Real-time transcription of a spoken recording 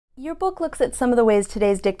Your book looks at some of the ways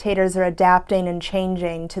today's dictators are adapting and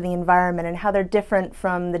changing to the environment and how they're different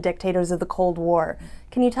from the dictators of the Cold War.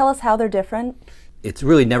 Can you tell us how they're different? It's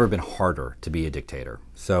really never been harder to be a dictator.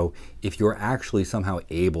 So if you're actually somehow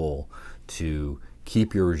able to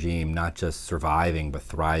keep your regime not just surviving but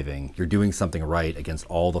thriving, you're doing something right against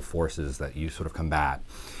all the forces that you sort of combat.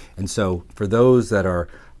 And so for those that are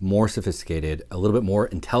more sophisticated, a little bit more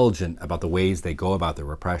intelligent about the ways they go about their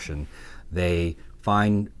repression, they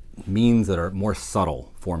find means that are more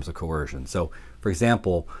subtle forms of coercion. So, for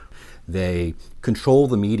example, they control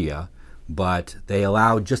the media, but they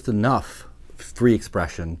allow just enough free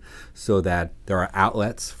expression so that there are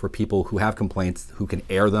outlets for people who have complaints who can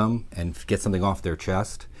air them and get something off their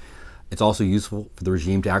chest. It's also useful for the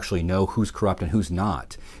regime to actually know who's corrupt and who's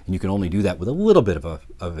not. And you can only do that with a little bit of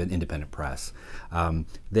an independent press.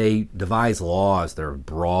 They devise laws that are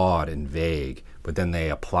broad and vague, but then they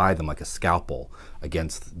apply them like a scalpel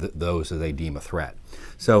against those that they deem a threat.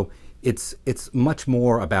 So it's much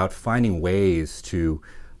more about finding ways to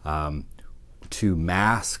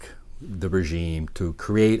mask the regime, to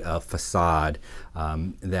create a facade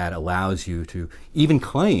that allows you to even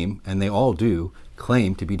claim, and they all do,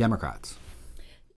 claim to be Democrats.